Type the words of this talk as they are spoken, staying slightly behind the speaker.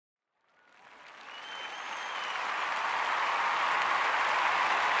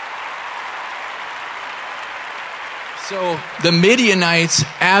So the Midianites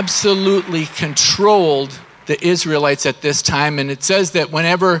absolutely controlled the Israelites at this time, and it says that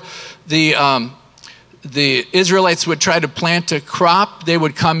whenever the Israelites would try to plant a crop, they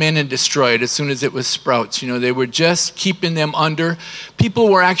would come in and destroy it as soon as it was sprouts. You know, they were just keeping them under. People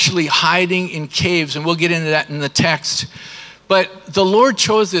were actually hiding in caves, and we'll get into that in the text. But the Lord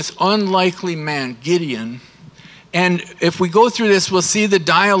chose this unlikely man, Gideon. And if we go through this, we'll see the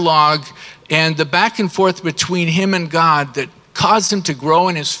dialogue and the back and forth between him and God that caused him to grow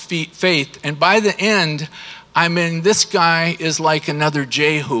in his faith. And by the end, I mean, this guy is like another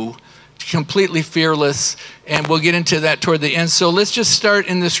Jehu, completely fearless. And we'll get into that toward the end. So let's just start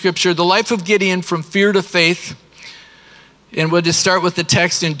in the scripture. The life of Gideon from fear to faith. And we'll just start with the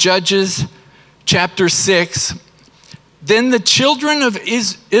text in Judges chapter 6. Then the children of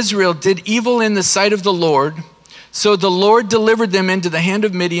Israel did evil in the sight of the Lord. So the Lord delivered them into the hand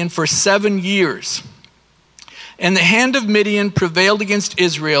of Midian for 7 years. And the hand of Midian prevailed against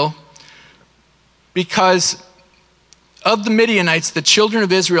Israel because of the Midianites. The children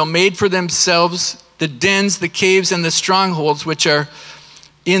of Israel made for themselves the dens, the caves, and the strongholds which are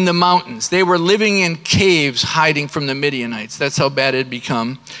in the mountains. They were living in caves hiding from the Midianites. That's how bad it had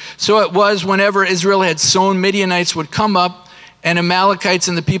become. So it was whenever Israel had sown, Midianites would come up, and Amalekites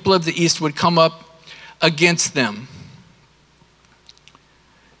and the people of the east would come up against them.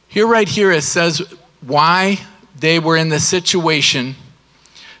 Here, right here, it says why they were in the situation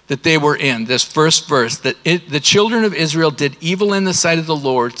that they were in. This first verse, that the children of Israel did evil in the sight of the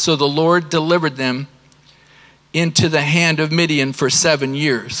Lord, so the Lord delivered them into the hand of Midian for 7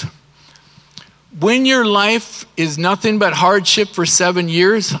 years. When your life is nothing but hardship for 7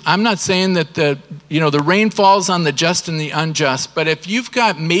 years, I'm not saying that the rain falls on the just and the unjust, but if you've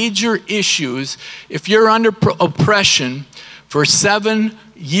got major issues, if you're under oppression for 7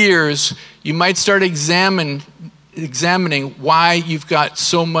 years, you might start examining why you've got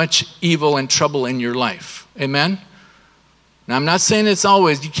so much evil and trouble in your life. Amen? Now, I'm not saying it's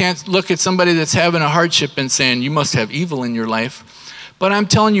always. You can't look at somebody that's having a hardship and saying, you must have evil in your life. But I'm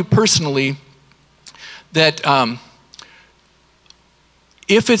telling you personally, that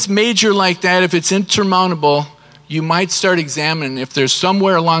if it's major like that, if it's insurmountable, you might start examining if there's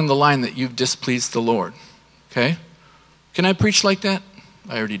somewhere along the line that you've displeased the Lord. Okay? Can I preach like that?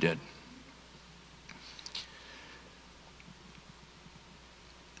 I already did.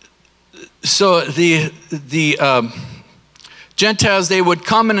 So the Gentiles, they would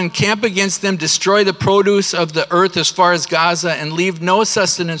come and encamp against them, destroy the produce of the earth as far as Gaza, and leave no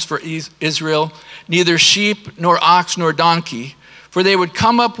sustenance for Israel, neither sheep, nor ox, nor donkey. For they would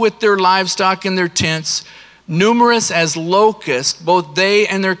come up with their livestock in their tents, numerous as locusts. Both they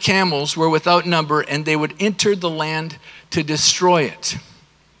and their camels were without number, and they would enter the land to destroy it.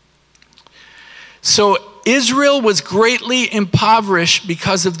 So Israel was greatly impoverished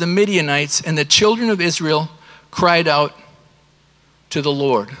because of the Midianites, and the children of Israel cried out to the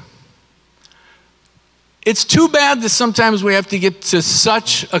Lord. It's too bad that sometimes we have to get to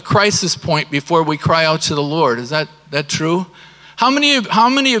such a crisis point before we cry out to the Lord. Is that true? How many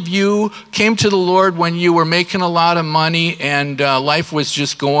of you came to the Lord when you were making a lot of money and life was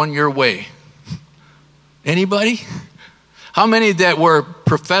just going your way? Anybody? How many that were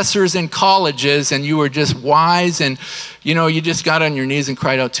professors in colleges and you were just wise and you just got on your knees and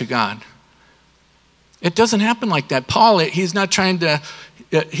cried out to God? It doesn't happen like that. Paul, he's not trying to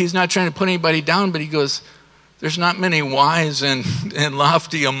put anybody down, but he goes, there's not many wise and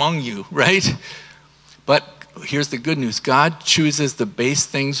lofty among you, right? But here's the good news. God chooses the base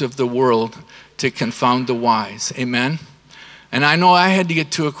things of the world to confound the wise. Amen? And I know I had to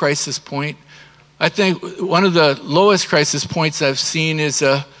get to a crisis point. I think one of the lowest crisis points I've seen is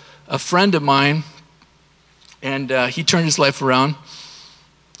a friend of mine, and he turned his life around.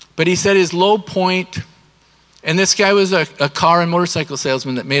 But he said his low point, and this guy was a car and motorcycle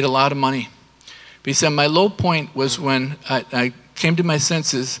salesman that made a lot of money. But he said, my low point was when I came to my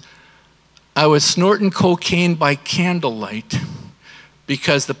senses. I was snorting cocaine by candlelight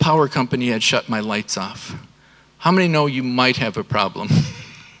because the power company had shut my lights off. How many know you might have a problem?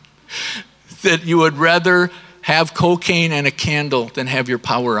 That you would rather have cocaine and a candle than have your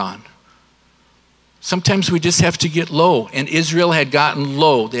power on. Sometimes we just have to get low. And Israel had gotten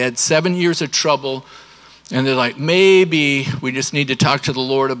low. They had 7 years of trouble. And they're like, maybe we just need to talk to the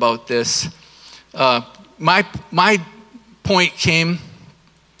Lord about this. My point came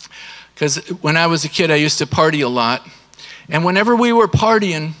because when I was a kid, I used to party a lot. And whenever we were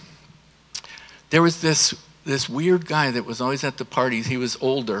partying, there was this weird guy that was always at the parties. He was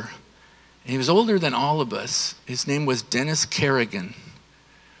older. And he was older than all of us. His name was Dennis Kerrigan.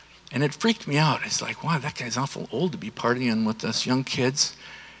 And it freaked me out. It's like, wow, that guy's awful old to be partying with us young kids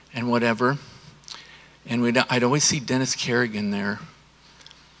and whatever. And I'd always see Dennis Kerrigan there.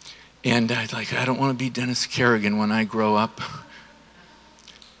 And I don't want to be Dennis Kerrigan when I grow up.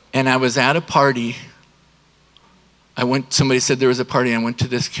 And I was at a party. Somebody said there was a party. I went to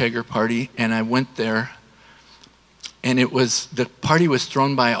this kegger party, and I went there. And the party was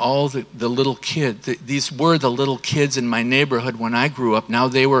thrown by all the little kids. These were the little kids in my neighborhood when I grew up. Now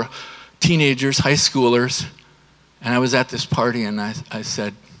they were teenagers, high schoolers. And I was at this party, and I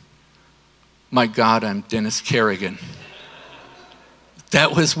said, my God, I'm Dennis Kerrigan.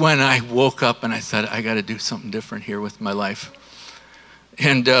 That was when I woke up and I said, I got to do something different here with my life.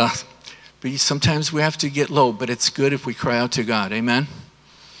 And but sometimes we have to get low, but it's good if we cry out to God. Amen?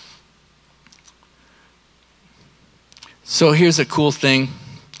 So here's a cool thing.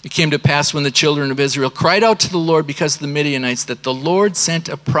 It came to pass when the children of Israel cried out to the Lord because of the Midianites, that the Lord sent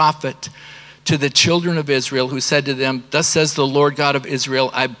a prophet to the children of Israel, who said to them, thus says the Lord God of Israel,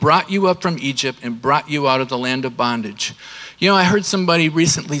 I brought you up from Egypt and brought you out of the land of bondage. You know, I heard somebody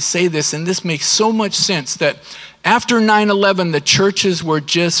recently say this, and this makes so much sense, that after 9/11, the churches were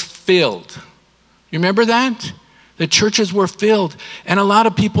just filled. You remember that? The churches were filled, and a lot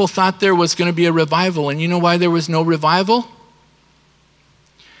of people thought there was going to be a revival. And you know why there was no revival?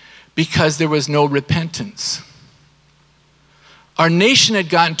 Because there was no repentance. Our nation had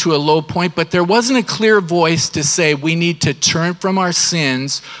gotten to a low point, but there wasn't a clear voice to say we need to turn from our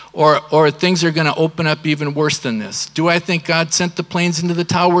sins, or things are going to open up even worse than this. Do I think God sent the planes into the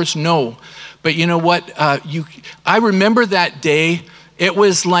towers? No. But you know what? I remember that day. It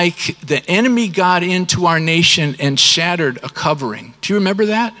was like the enemy got into our nation and shattered a covering. Do you remember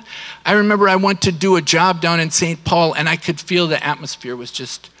that? I remember I went to do a job down in St. Paul, and I could feel the atmosphere was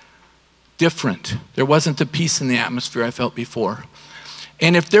just different. There wasn't the peace in the atmosphere I felt before.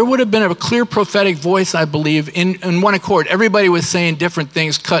 And if there would have been a clear prophetic voice, I believe, in one accord, everybody was saying different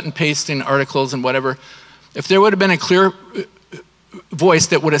things, cut and pasting articles and whatever. If there would have been a clear voice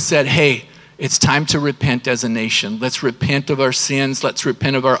that would have said, hey, it's time to repent as a nation. Let's repent of our sins. Let's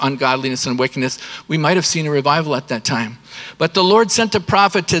repent of our ungodliness and wickedness. We might have seen a revival at that time. But the Lord sent a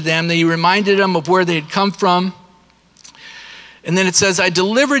prophet to them. He reminded them of where they had come from. And then it says, I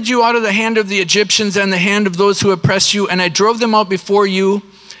delivered you out of the hand of the Egyptians and the hand of those who oppressed you, and I drove them out before you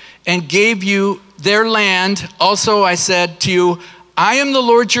and gave you their land. Also I said to you, I am the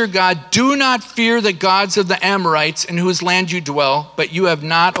Lord your God. Do not fear the gods of the Amorites in whose land you dwell, but you have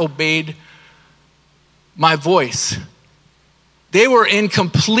not obeyed my voice. They were in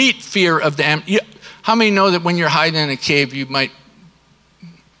complete fear of the Amorites. How many know that when you're hiding in a cave, you might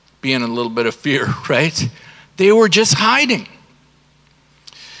be in a little bit of fear, right? They were just hiding.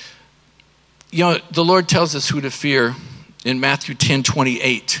 You know, the Lord tells us who to fear in Matthew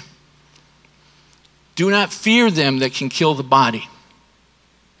 10:28. Do not fear them that can kill the body,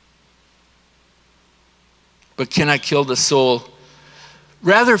 but cannot kill the soul.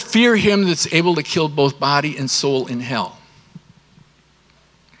 Rather fear him that's able to kill both body and soul in hell.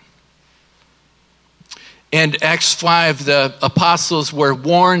 In Acts 5, the apostles were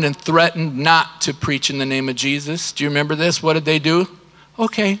warned and threatened not to preach in the name of Jesus. Do you remember this? What did they do?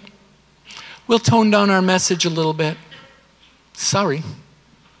 Okay, we'll tone down our message a little bit. Sorry.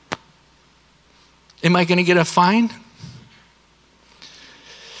 Am I going to get a fine?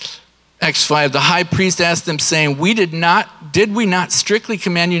 Acts 5, the high priest asked them, saying, did we not strictly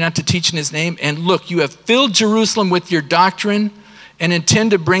command you not to teach in his name? And look, you have filled Jerusalem with your doctrine and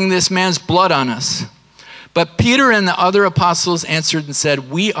intend to bring this man's blood on us. But Peter and the other apostles answered and said,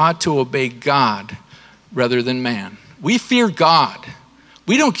 we ought to obey God rather than man. We fear God.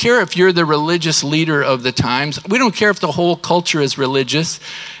 We don't care if you're the religious leader of the times. We don't care if the whole culture is religious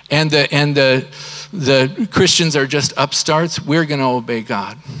and the Christians are just upstarts. We're going to obey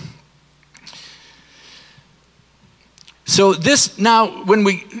God. So this now, when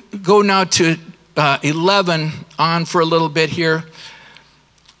we go now to 11 on for a little bit here,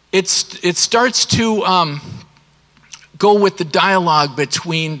 it starts to go with the dialogue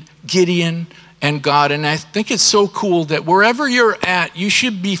between Gideon and God. And I think it's so cool that wherever you're at, you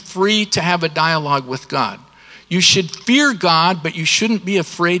should be free to have a dialogue with God. You should fear God, but you shouldn't be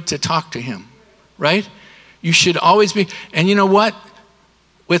afraid to talk to him, right? You should always be, and you know what?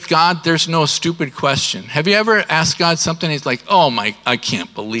 With God, there's no stupid question. Have you ever asked God something? He's like, oh I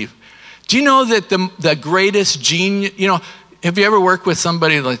can't believe. Do you know that the greatest genius, have you ever worked with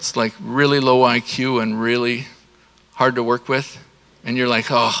somebody that's like really low IQ and really hard to work with? And you're like,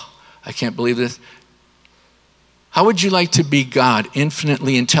 oh, I can't believe this. How would you like to be God,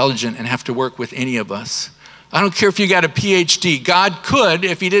 infinitely intelligent, and have to work with any of us? I don't care if you got a PhD. God could,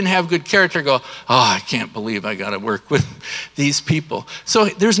 if he didn't have good character, go, oh, I can't believe I got to work with these people. So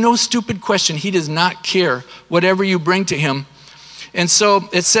there's no stupid question. He does not care whatever you bring to him. And so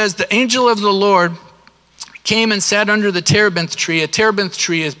it says, the angel of the Lord came and sat under the terebinth tree. A terebinth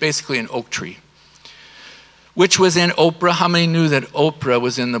tree is basically an oak tree, which was in Oprah. How many knew that Oprah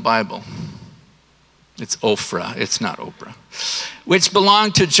was in the Bible? It's Ophrah. It's not Oprah. Which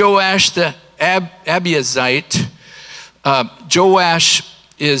belonged to Joash the Abiezite. Joash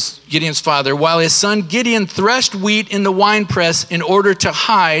is Gideon's father, while his son Gideon threshed wheat in the winepress in order to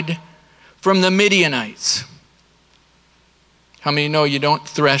hide from the Midianites. How many know you don't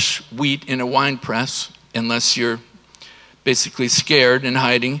thresh wheat in a winepress unless you're basically scared and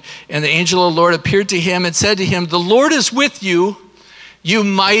hiding? And the angel of the Lord appeared to him and said to him, the Lord is with you, you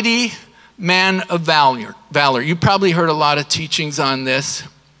mighty man of valor. You probably heard a lot of teachings on this.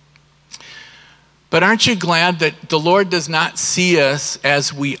 But aren't you glad that the Lord does not see us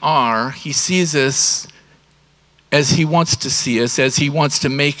as we are? He sees us as he wants to see us, as he wants to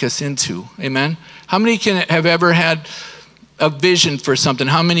make us into. Amen? How many have ever had a vision for something?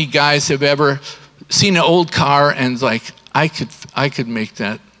 How many guys have ever seen an old car and like, I could make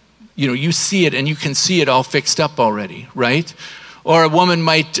that? You know, you see it and you can see it all fixed up already, right? Or a woman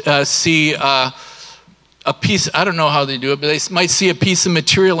might see a piece, I don't know how they do it, but they might see a piece of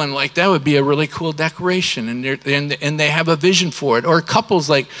material and like, that would be a really cool decoration, and they have a vision for it. Or couples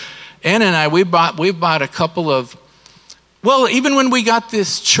like Anna and I, we bought a couple of, well, even when we got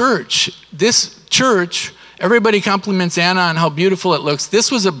this church, everybody compliments Anna on how beautiful it looks.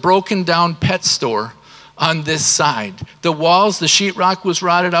 This was a broken down pet store on this side. The walls, the sheetrock was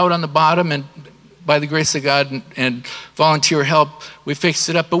rotted out on the bottom, and by the grace of God and volunteer help, we fixed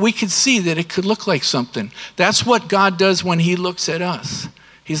it up. But we could see that it could look like something. That's what God does when he looks at us.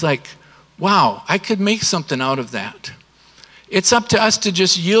 He's like, wow, I could make something out of that. It's up to us to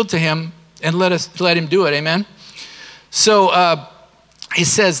just yield to him and let him do it. Amen? So he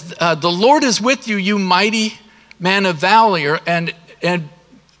says, the Lord is with you, you mighty man of valor. And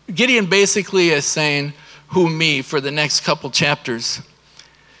Gideon basically is saying, who, me, for the next couple chapters.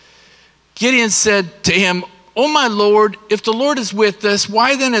 Gideon said to him, oh my Lord, if the Lord is with us,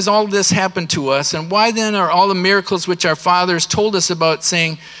 why then has all this happened to us? And why then are all the miracles which our fathers told us about,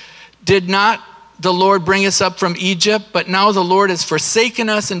 saying, did not the Lord bring us up from Egypt? But now the Lord has forsaken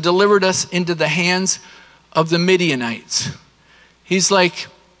us and delivered us into the hands of the Midianites. He's like,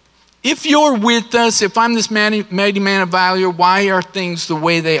 if you're with us, if I'm this mighty man of valor, why are things the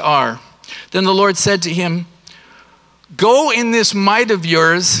way they are? Then the Lord said to him, go in this might of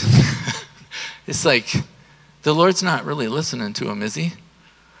yours. It's like, the Lord's not really listening to him, is he?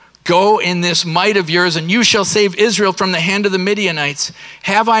 Go in this might of yours, and you shall save Israel from the hand of the Midianites.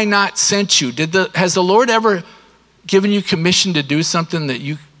 Have I not sent you? Has the Lord ever given you commission to do something that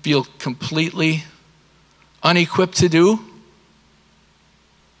you feel completely unequipped to do?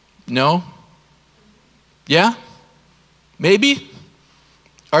 No? Yeah? Maybe?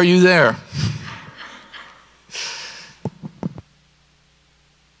 Are you there?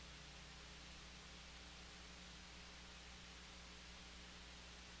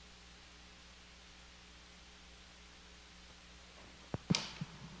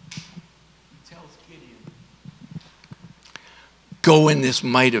 Go in this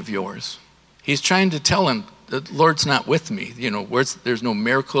might of yours. He's trying to tell him, the Lord's not with me. You know, there's no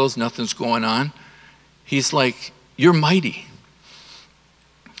miracles, nothing's going on. He's like, you're mighty.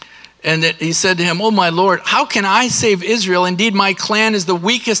 And he said to him, oh my Lord, how can I save Israel? Indeed, my clan is the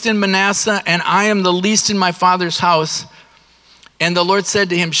weakest in Manasseh, and I am the least in my father's house. And the Lord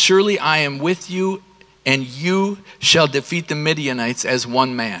said to him, surely I am with you, and you shall defeat the Midianites as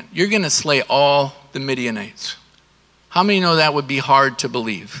one man. You're going to slay all the Midianites. How many know that would be hard to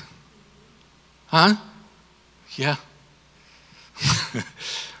believe? Huh? Yeah.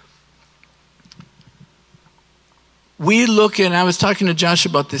 We look at, and I was talking to Josh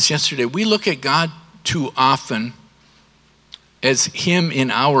about this yesterday, we look at God too often as him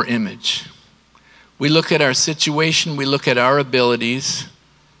in our image. We look at our situation, we look at our abilities,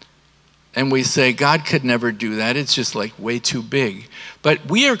 and we say, God could never do that. It's just like way too big. But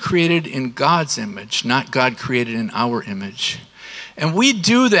we are created in God's image, not God created in our image. And we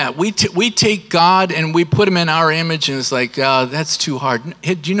do that. We take God and we put him in our image, and it's like, that's too hard.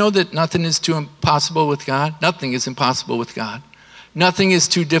 Do you know that nothing is too impossible with God? Nothing is impossible with God. Nothing is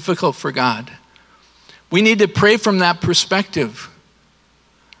too difficult for God. We need to pray from that perspective.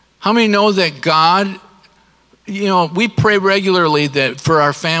 How many know that God, you know, we pray regularly that for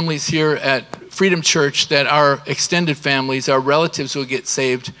our families here at Freedom Church, that our extended families, our relatives will get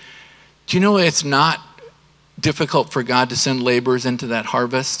saved. Do you know it's not difficult for God to send laborers into that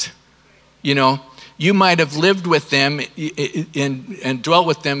harvest? You know, you might have lived with them and dwelt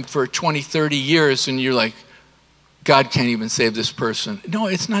with them for 20, 30 years, and you're like, God can't even save this person. No,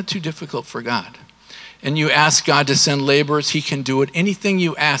 it's not too difficult for God. And you ask God to send laborers, he can do it. Anything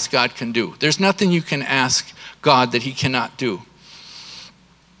you ask, God can do. There's nothing you can ask God that he cannot do.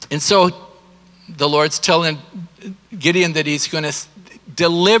 And so the Lord's telling Gideon that he's going to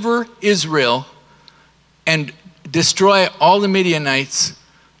deliver Israel and destroy all the Midianites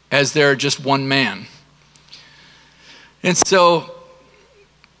as they're just one man. And so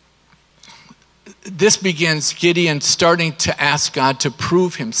this begins Gideon starting to ask God to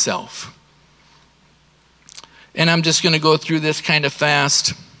prove himself. And I'm just going to go through this kind of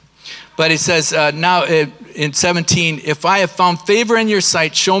fast. But he says now in 17, if I have found favor in your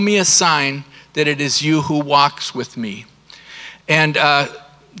sight, show me a sign that it is you who walks with me. And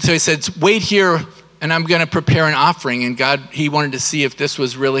so he said, wait here, and I'm going to prepare an offering. And God, he wanted to see if this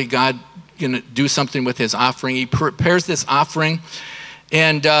was really God going to do something with his offering. He prepares this offering,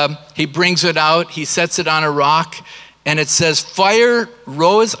 and he brings it out. He sets it on a rock. And it says, fire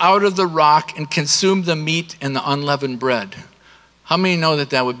rose out of the rock and consumed the meat and the unleavened bread. How many know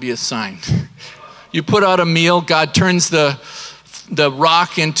that that would be a sign? You put out a meal, God turns the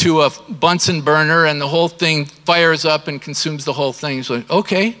rock into a Bunsen burner, and the whole thing fires up and consumes the whole thing. It's like,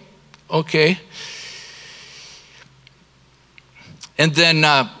 okay. And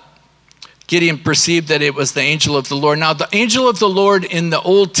then Gideon perceived that it was the angel of the Lord. Now, the angel of the Lord in the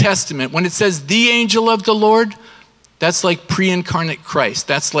Old Testament, when it says the angel of the Lord, that's like pre-incarnate Christ.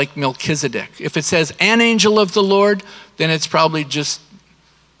 That's like Melchizedek. If it says an angel of the Lord, then it's probably just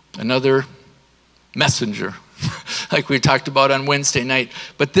another messenger, like we talked about on Wednesday night.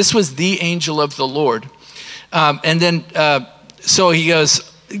 But this was the angel of the Lord. So he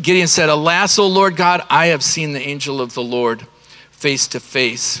goes, Gideon said, alas, O Lord God, I have seen the angel of the Lord face to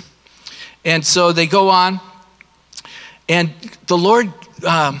face. And so they go on, and the Lord...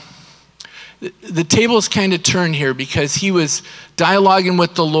 the tables kind of turn here, because he was dialoguing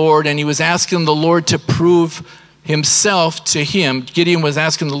with the Lord, and he was asking the Lord to prove himself to him. Gideon was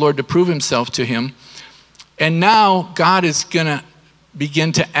asking the Lord to prove himself to him. And now God is going to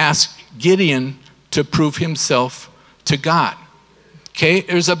begin to ask Gideon to prove himself to God. Okay,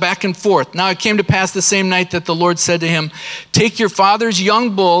 there's a back and forth. Now it came to pass the same night that the Lord said to him, take your father's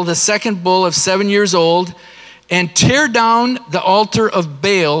young bull, the second bull of 7 years old, and tear down the altar of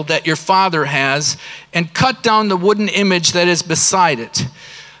Baal that your father has, and cut down the wooden image that is beside it.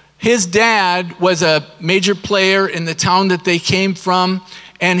 His dad was a major player in the town that they came from,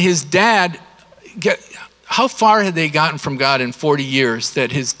 and his dad, how far had they gotten from God in 40 years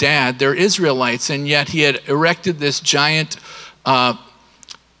that his dad, they're Israelites, and yet he had erected this giant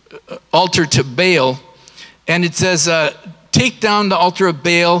altar to Baal. And it says, take down the altar of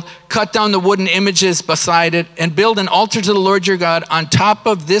Baal, cut down the wooden images beside it, and build an altar to the Lord your God on top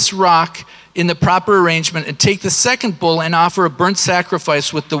of this rock in the proper arrangement, and take the second bull and offer a burnt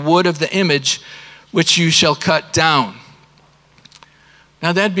sacrifice with the wood of the image which you shall cut down.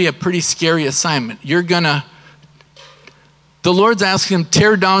 Now that'd be a pretty scary assignment. The Lord's asking him,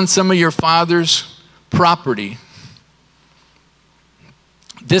 tear down some of your father's property.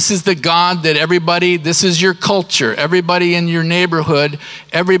 This is the God that this is your culture. Everybody in your neighborhood,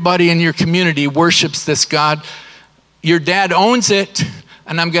 everybody in your community worships this God. Your dad owns it,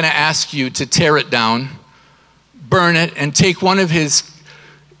 and I'm going to ask you to tear it down, burn it, and take one of his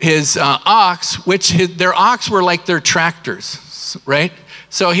ox, their ox were like their tractors, right?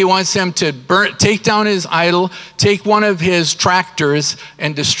 So he wants him to take down his idol, take one of his tractors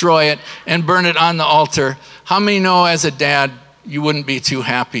and destroy it and burn it on the altar. How many know as a dad, you wouldn't be too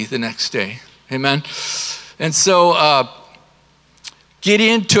happy the next day? Amen. And so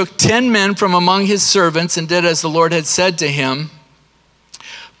Gideon took 10 men from among his servants and did as the Lord had said to him.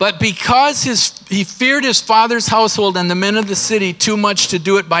 But because he feared his father's household and the men of the city too much to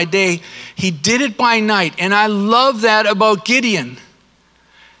do it by day, he did it by night. And I love that about Gideon.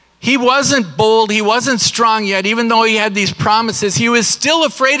 He wasn't bold, he wasn't strong yet, even though he had these promises. He was still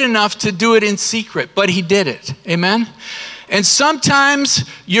afraid enough to do it in secret, but he did it. Amen? And sometimes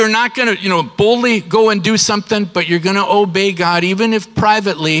you're not going to, boldly go and do something, but you're going to obey God, even if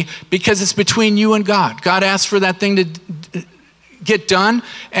privately, because it's between you and God. God asked for that thing to get done,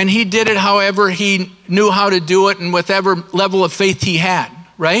 and he did it however he knew how to do it and whatever level of faith he had,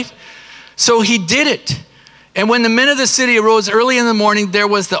 right? So he did it. And when the men of the city arose early in the morning, there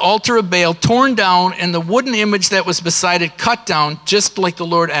was the altar of Baal torn down and the wooden image that was beside it cut down, just like the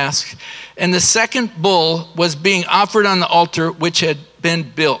Lord asked. And the second bull was being offered on the altar which had been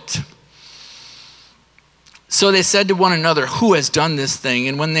built. So they said to one another, who has done this thing?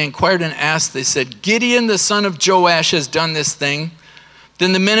 And when they inquired and asked, they said, Gideon, the son of Joash, has done this thing.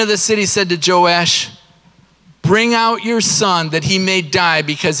 Then the men of the city said to Joash, bring out your son that he may die,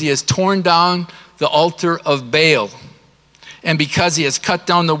 because he has torn down the altar of Baal, and because he has cut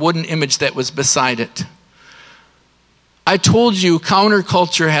down the wooden image that was beside it. I told you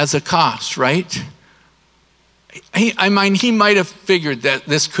counterculture has a cost, right? He might have figured that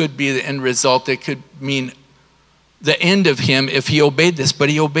this could be the end result. It could mean the end of him if he obeyed this, but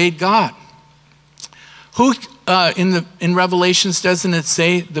he obeyed God. Who in Revelations, doesn't it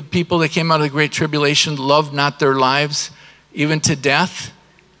say the people that came out of the Great Tribulation loved not their lives even to death?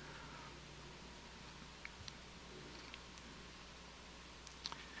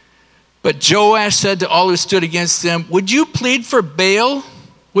 But Joash said to all who stood against them, would you plead for Baal?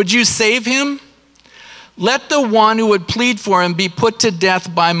 Would you save him? Let the one who would plead for him be put to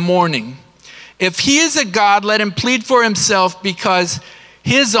death by morning. If he is a god, let him plead for himself, because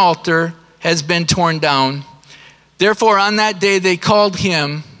his altar has been torn down. Therefore, on that day they called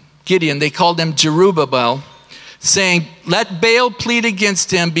him, Gideon, they called him Jerubbaal, saying, let Baal plead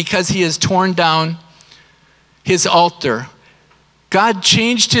against him, because he has torn down his altar. God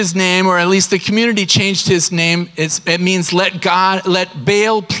changed his name, or at least the community changed his name. It means let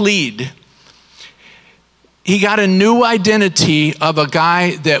Baal plead. He got a new identity of a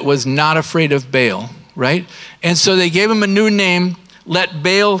guy that was not afraid of Baal, right? And so they gave him a new name, let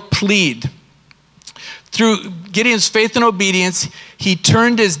Baal plead. Through Gideon's faith and obedience, he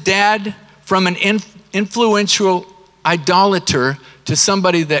turned his dad from an influential idolater to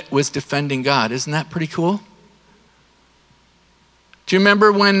somebody that was defending God. Isn't that pretty cool? Do you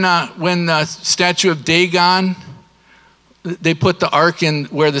remember when the statue of Dagon, they put the ark in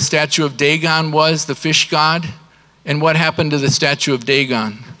where the statue of Dagon was, the fish god? And what happened to the statue of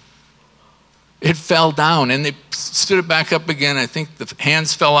Dagon? It fell down, and they stood it back up again. I think the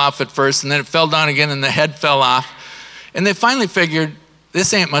hands fell off at first, and then it fell down again, and the head fell off. And they finally figured,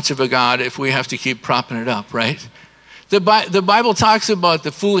 this ain't much of a god if we have to keep propping it up, right? The Bible talks about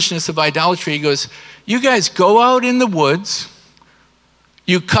the foolishness of idolatry. He goes, you guys go out in the woods,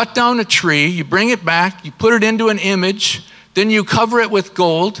 you cut down a tree, you bring it back, you put it into an image, then you cover it with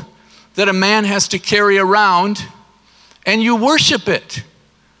gold that a man has to carry around, and you worship it.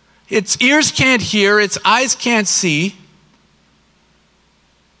 Its ears can't hear, its eyes can't see,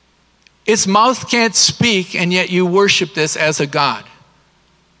 its mouth can't speak, and yet you worship this as a god.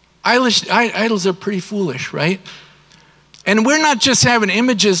 Idols are pretty foolish, right? And we're not just having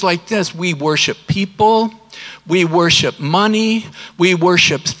images like this. We worship people. We worship money. We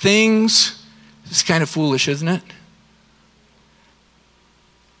worship things. It's kind of foolish, isn't it?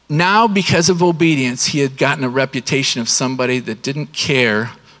 Now, because of obedience, he had gotten a reputation of somebody that didn't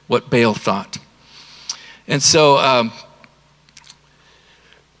care what Baal thought. And so,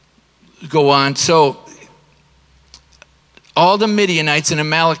 go on. So, all the Midianites and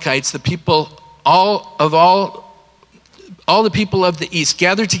Amalekites, the people, all the people of the east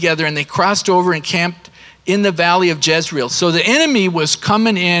gathered together, and they crossed over and camped in the valley of Jezreel. So the enemy was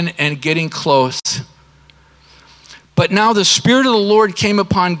coming in and getting close. But now the Spirit of the Lord came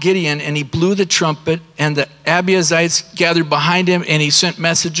upon Gideon, and he blew the trumpet, and the Abiezrites gathered behind him, and he sent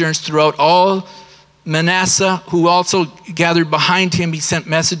messengers throughout all Manasseh, who also gathered behind him. He sent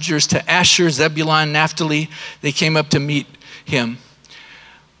messengers to Asher, Zebulun, Naphtali. They came up to meet him.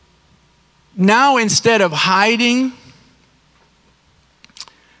 Now, instead of hiding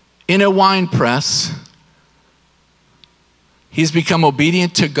in a wine press, he's become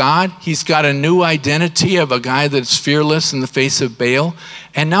obedient to God. He's got a new identity of a guy that's fearless in the face of Baal.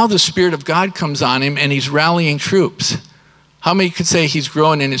 And now the Spirit of God comes on him, and he's rallying troops. How many could say he's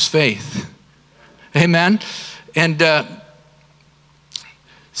growing in his faith? Amen? And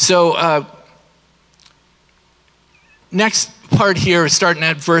next part here, starting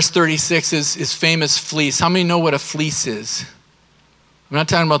at verse 36, is famous fleece. How many know what a fleece is? I'm not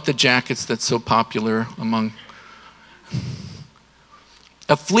talking about the jackets that's so popular among...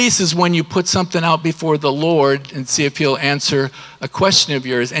 A fleece is when you put something out before the Lord and see if he'll answer a question of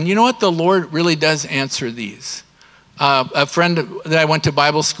yours. And you know what? The Lord really does answer these. A friend that I went to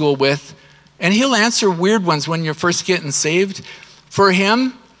Bible school with, and he'll answer weird ones when you're first getting saved. For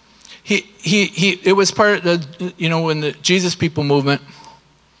him, it was part of the, in the Jesus People movement.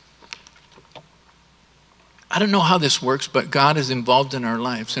 I don't know how this works, but God is involved in our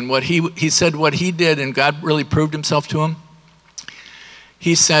lives. And what he said what he did, and God really proved himself to him.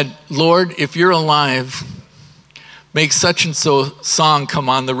 He said, Lord, if you're alive, make such and so song come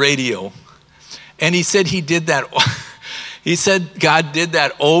on the radio. And he said he did that. He said God did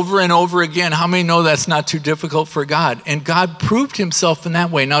that over and over again. How many know that's not too difficult for God? And God proved himself in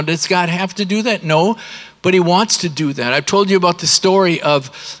that way. Now, does God have to do that? No, but he wants to do that. I've told you about the story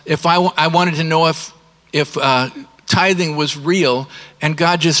of if I wanted to know if tithing was real, and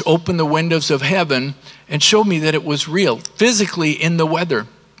God just opened the windows of heaven and showed me that it was real, physically in the weather.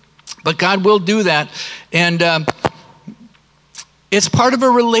 But God will do that, and it's part of a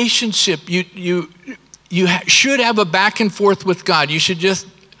relationship. You should have a back and forth with God. You should just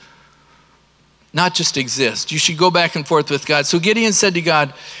not just exist. You should go back and forth with God. So Gideon said to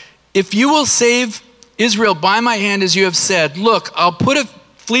God, if you will save Israel by my hand as you have said, look, I'll put a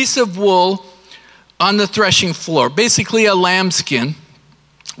fleece of wool on the threshing floor, basically a lambskin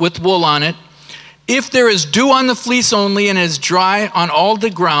with wool on it. If there is dew on the fleece only and is dry on all the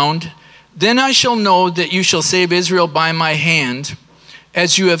ground, then I shall know that you shall save Israel by my hand,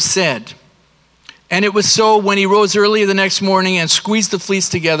 as you have said. And it was so when he rose early the next morning and squeezed the fleece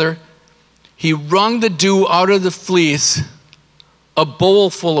together, he wrung the dew out of the fleece, a bowl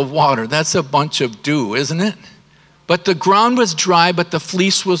full of water. That's a bunch of dew, isn't it? But the ground was dry, but the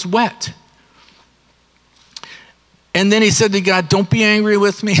fleece was wet. And then he said to God, don't be angry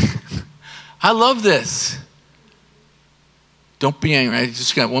with me. I love this. Don't be angry. I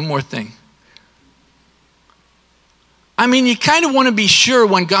just got one more thing. I mean, you kind of want to be sure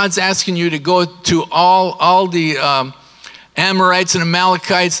when God's asking you to go to all the Amorites and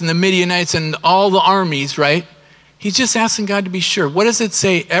Amalekites and the Midianites and all the armies, right? He's just asking God to be sure. What does it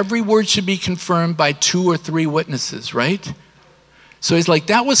say? Every word should be confirmed by 2 or 3 witnesses, right? So he's like,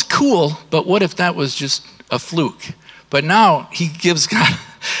 that was cool, but what if that was just a fluke? But now he gives God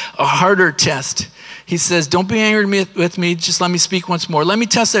a harder test. He says, don't be angry with me, just let me speak once more. Let me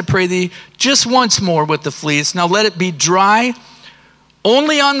test, I pray thee, just once more with the fleece. Now let it be dry,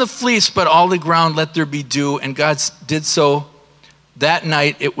 only on the fleece, but all the ground let there be dew. And God did so that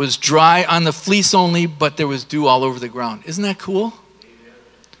night. It was dry on the fleece only, but there was dew all over the ground. Isn't that cool?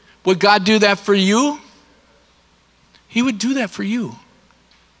 Would God do that for you? He would do that for you.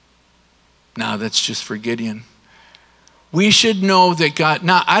 No, that's just for Gideon. We should know that God,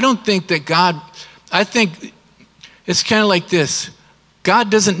 now I don't think that God, I think it's kind of like this. God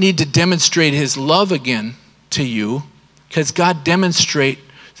doesn't need to demonstrate his love again to you, because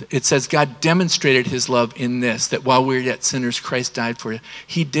it says God demonstrated his love in this, that while we were yet sinners, Christ died for you.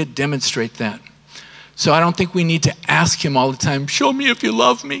 He did demonstrate that. So I don't think we need to ask him all the time, show me if you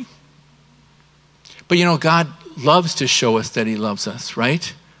love me. But you know, God loves to show us that he loves us,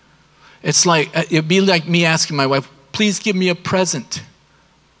 right? It's like, it'd be like me asking my wife, please give me a present.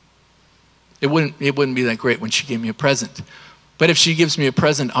 It wouldn't be that great when she gave me a present. But if she gives me a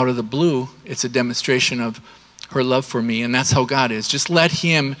present out of the blue, it's a demonstration of her love for me, and that's how God is. Just let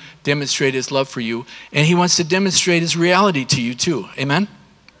him demonstrate his love for you, and he wants to demonstrate his reality to you too. Amen?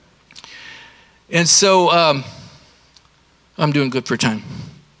 And so, I'm doing good for time.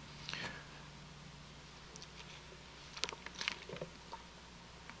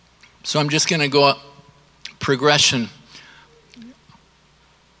 So I'm just going to go up progression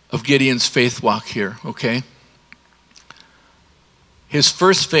of Gideon's faith walk here, okay? His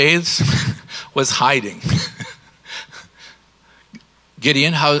first phase was hiding.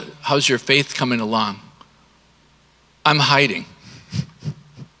 Gideon, how's your faith coming along? I'm hiding.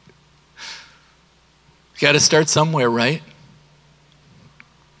 Got to start somewhere, right?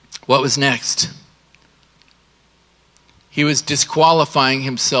 What was next? He was disqualifying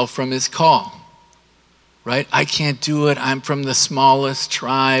himself from his call. Right? I can't do it. I'm from the smallest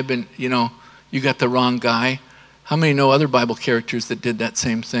tribe, and you know, you got the wrong guy. How many know other Bible characters that did that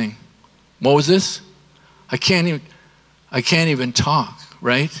same thing? Moses, I can't even talk,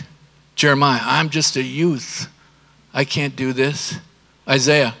 right? Jeremiah, I'm just a youth. I can't do this.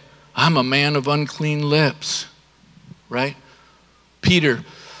 Isaiah, I'm a man of unclean lips, right? Peter,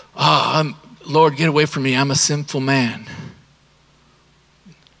 Lord, get away from me. I'm a sinful man.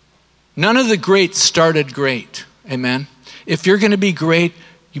 None of the greats started great, amen? If you're going to be great,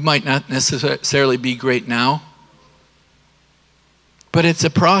 you might not necessarily be great now. But it's a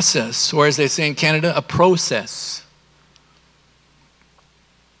process, or as they say in Canada, a process.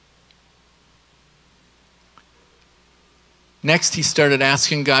 Next, he started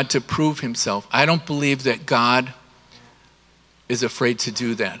asking God to prove himself. I don't believe that God is afraid to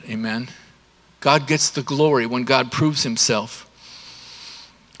do that, amen? God gets the glory when God proves himself.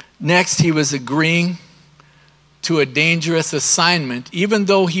 Next, he was agreeing to a dangerous assignment, even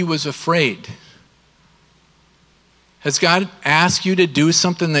though he was afraid. Has God asked you to do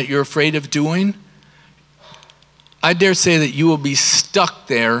something that you're afraid of doing? I dare say that you will be stuck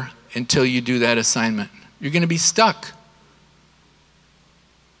there until you do that assignment. You're going to be stuck.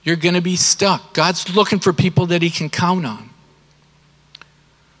 you're going to be stuck. God's looking for people that he can count on.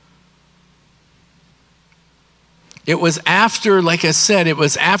 It was after, like I said, it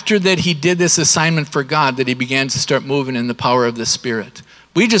was after that he did this assignment for God that he began to start moving in the power of the Spirit.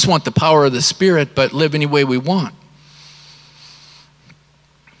 We just want the power of the Spirit, but live any way we want.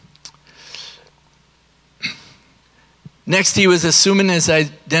 Next, he was assuming his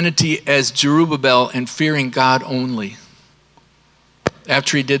identity as Jerubbaal and fearing God only.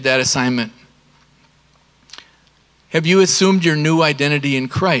 After he did that assignment. Have you assumed your new identity in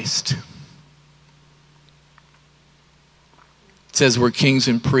Christ? It says we're kings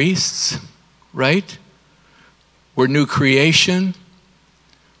and priests, right? We're new creation.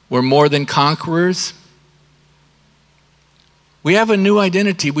 We're more than conquerors. We have a new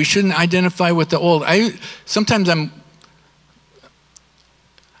identity. We shouldn't identify with the old.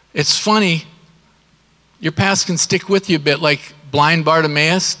 It's funny, your past can stick with you a bit, like blind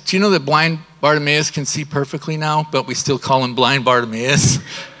Bartimaeus. Do you know that blind Bartimaeus can see perfectly now, but we still call him blind Bartimaeus,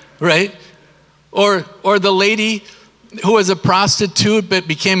 right? Or the lady who was a prostitute but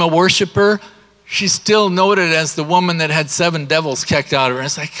became a worshiper, she's still noted as the woman that had 7 devils kicked out of her.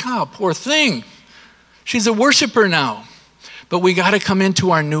 It's like, oh, poor thing. She's a worshiper now. But we got to come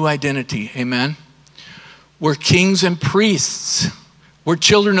into our new identity, amen? We're kings and priests. We're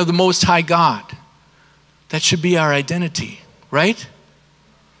children of the Most High God. That should be our identity, right?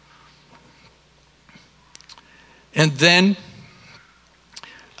 And then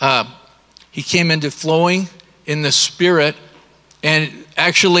he came into flowing in the Spirit and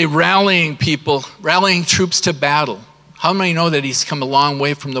actually rallying troops to battle. How many know that he's come a long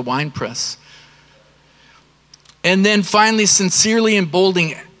way from the winepress? And then finally, sincerely and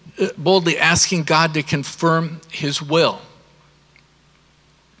boldly asking God to confirm his will.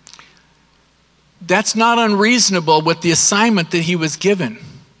 That's not unreasonable with the assignment that he was given,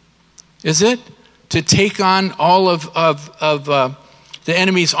 is it? To take on all of the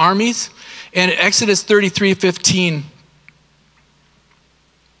enemy's armies. And Exodus 33:15,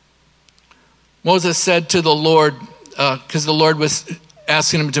 Moses said to the Lord, because the Lord was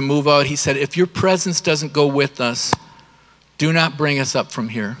asking him to move out, he said, if your presence doesn't go with us, do not bring us up from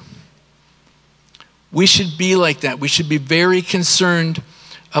here. We should be like that. We should be very concerned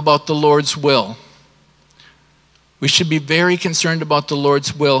about the Lord's will. We should be very concerned about the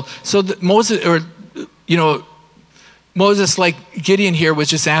Lord's will. So that Moses, like Gideon here, was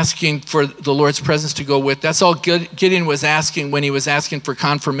just asking for the Lord's presence to go with. That's all Gideon was asking when he was asking for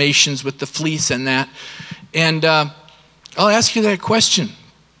confirmations with the fleece and that. And I'll ask you that question.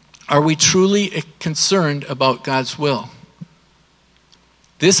 Are we truly concerned about God's will?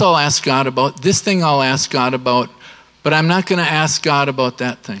 This I'll ask God about. This thing I'll ask God about. But I'm not going to ask God about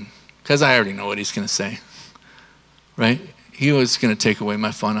that thing because I already know what he's going to say. Right? He was going to take away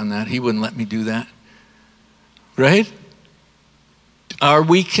my fun on that. He wouldn't let me do that. Right? Are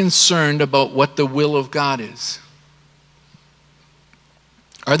we concerned about what the will of God is?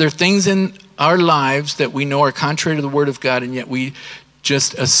 Are there things in our lives that we know are contrary to the Word of God, and yet we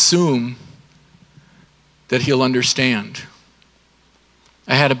just assume that he'll understand?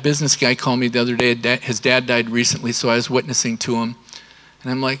 I had a business guy call me the other day. His dad died recently, so I was witnessing to him.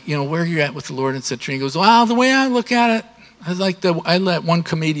 And I'm like, where are you at with the Lord, etc. And he goes, well, the way I look at it, I let one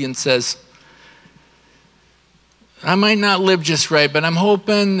comedian says, I might not live just right, but I'm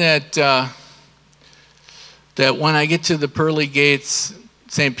hoping that that when I get to the pearly gates,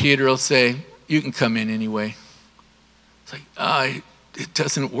 St. Peter will say, you can come in anyway. It's like, it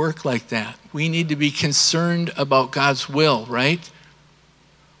doesn't work like that. We need to be concerned about God's will, right?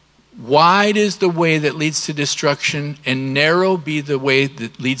 Wide is the way that leads to destruction, and narrow be the way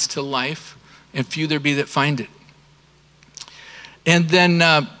that leads to life, and few there be that find it. And then,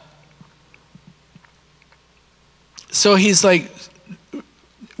 so he's like,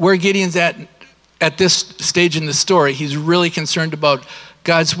 where Gideon's at this stage in the story, he's really concerned about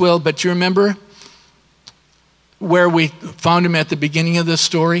God's will. But you remember where we found him at the beginning of the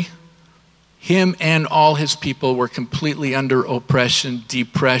story? Him and all his people were completely under oppression,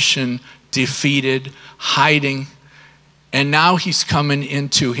 depression, defeated, hiding. And now he's coming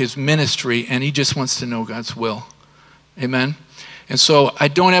into his ministry, and he just wants to know God's will. Amen? And so I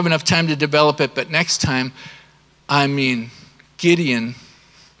don't have enough time to develop it, but next time, Gideon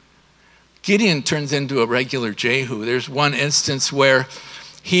turns into a regular Jehu. There's one instance where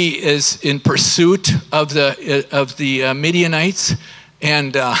he is in pursuit of the Midianites,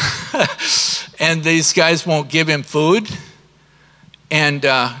 and and these guys won't give him food. And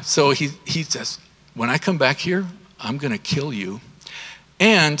so he says, when I come back here, I'm going to kill you.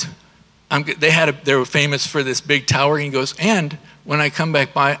 And they were famous for this big tower. And he goes, and when I come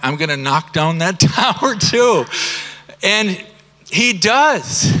back by, I'm going to knock down that tower too. And he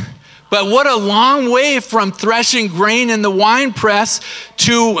does. But what a long way from threshing grain in the wine press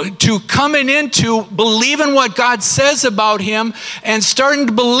to coming into believing what God says about him and starting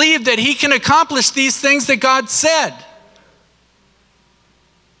to believe that he can accomplish these things that God said.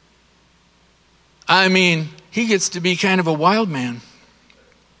 I mean, he gets to be kind of a wild man.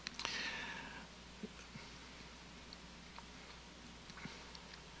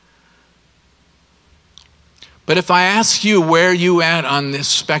 But if I ask you where you at on this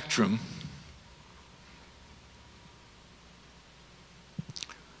spectrum,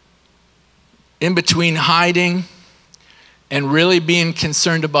 in between hiding and really being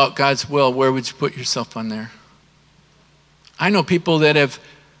concerned about God's will, where would you put yourself on there? I know people that have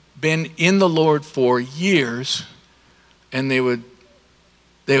been in the Lord for years, and they would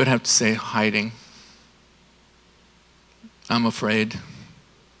have to say hiding. I'm afraid.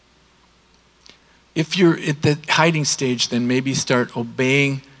 If you're at the hiding stage, then maybe start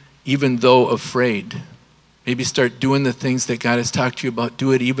obeying even though afraid. Maybe start doing the things that God has talked to you about.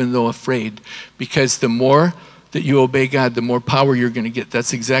 Do it even though afraid. Because the more that you obey God, the more power you're going to get.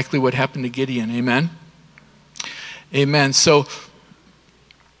 That's exactly what happened to Gideon. Amen? Amen. So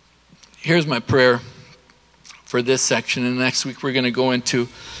here's my prayer for this section. And next week we're going to go into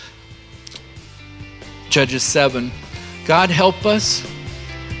Judges 7. God, help us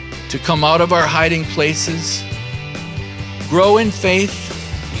to come out of our hiding places, grow in faith,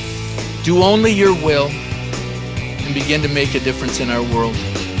 do only your will, and begin to make a difference in our world.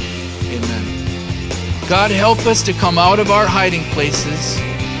 Amen. God, help us to come out of our hiding places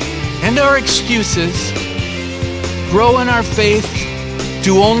and our excuses, grow in our faith,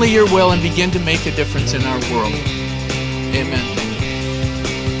 do only your will, and begin to make a difference in our world. Amen.